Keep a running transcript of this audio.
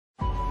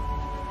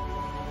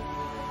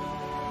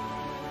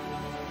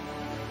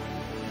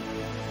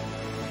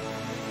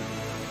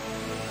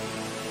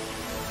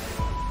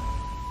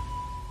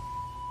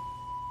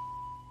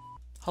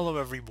Hello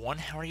everyone,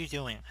 how are you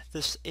doing?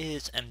 This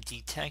is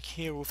MD Tech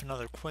here with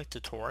another quick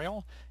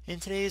tutorial. In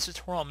today's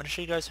tutorial, I'm going to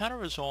show you guys how to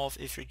resolve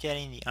if you're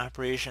getting the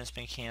operation has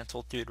been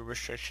canceled due to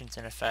restrictions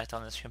in effect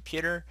on this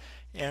computer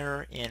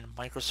error in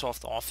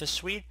Microsoft Office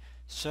Suite.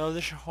 So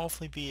this should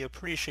hopefully be a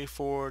pretty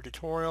straightforward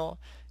tutorial,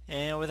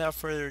 and without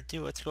further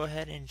ado, let's go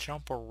ahead and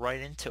jump right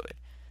into it.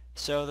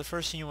 So the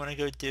first thing you want to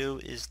go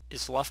do is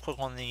left click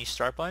on the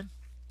start button,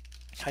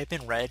 type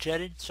in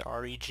regedit, so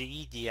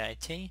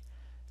R-E-G-E-D-I-T.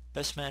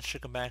 Best match to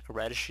come back a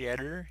registry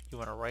editor. You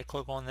want to right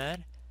click on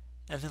that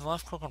and then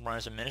left click on run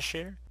as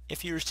administrator.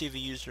 If you receive a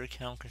user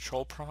account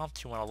control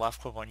prompt, you want to left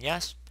click on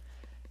yes.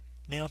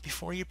 Now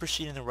before you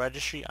proceed in the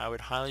registry, I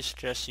would highly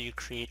suggest that you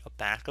create a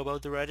backup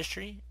of the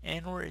registry, and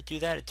in order to do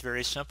that, it's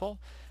very simple.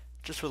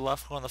 Just with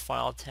left click on the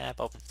file tab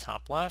up at the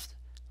top left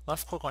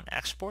click on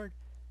export.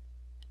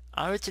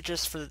 I would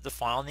suggest for the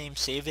file name,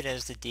 save it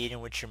as the date in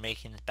which you're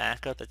making the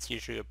backup. That's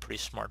usually a pretty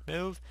smart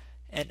move.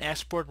 And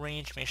export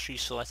range, make sure you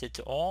select it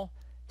to all.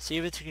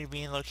 Save it to a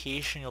convenient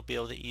location you'll be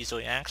able to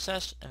easily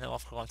access, and then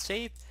left click on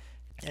save.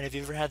 And if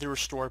you ever had to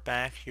restore it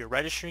back your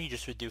registry, you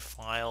just would do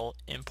file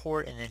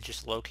import and then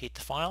just locate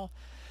the file.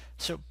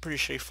 So pretty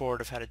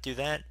straightforward of how to do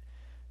that.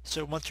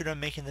 So once you're done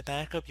making the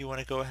backup, you want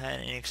to go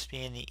ahead and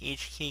expand the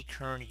HK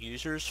current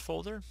users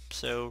folder.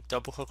 So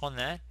double click on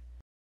that.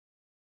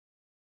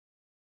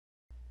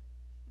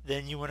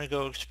 Then you want to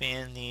go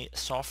expand the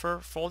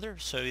software folder.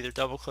 So either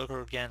double click or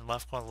again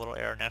left click on the little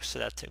arrow next to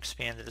that to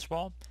expand it as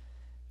well.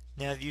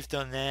 Now that you've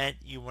done that,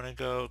 you want to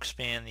go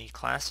expand the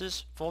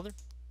classes folder.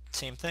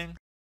 Same thing.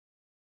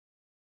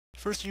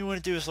 First thing you want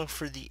to do is look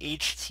for the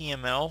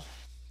HTML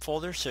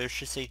folder. So it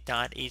should say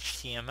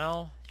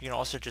 .html. You can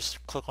also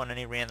just click on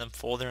any random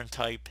folder and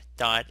type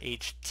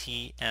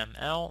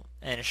 .html,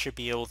 and it should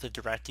be able to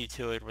direct you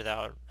to it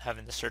without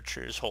having to search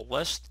through this whole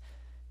list.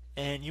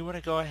 And you want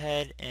to go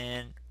ahead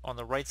and on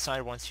the right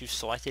side, once you've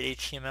selected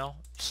HTML,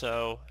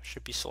 so it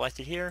should be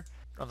selected here.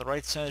 On the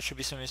right side, there should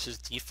be something that says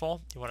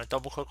default. You want to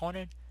double click on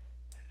it.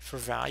 For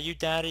value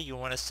data, you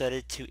want to set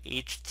it to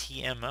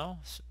HTML.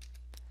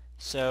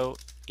 So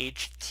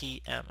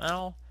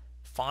HTML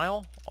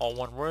file, all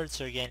one word.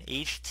 So again,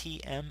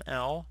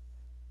 HTML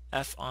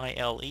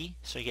FILE.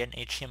 So again,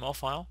 HTML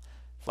file.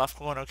 Left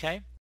click on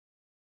OK.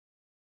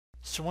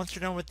 So once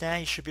you're done with that,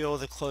 you should be able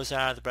to close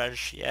out of the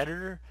registry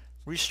editor,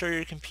 restart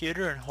your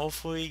computer, and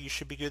hopefully you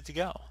should be good to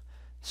go.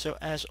 So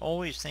as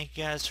always, thank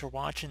you guys for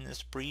watching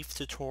this brief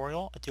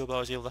tutorial. I do hope I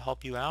was able to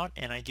help you out,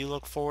 and I do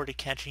look forward to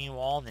catching you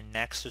all in the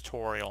next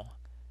tutorial.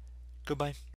 Goodbye.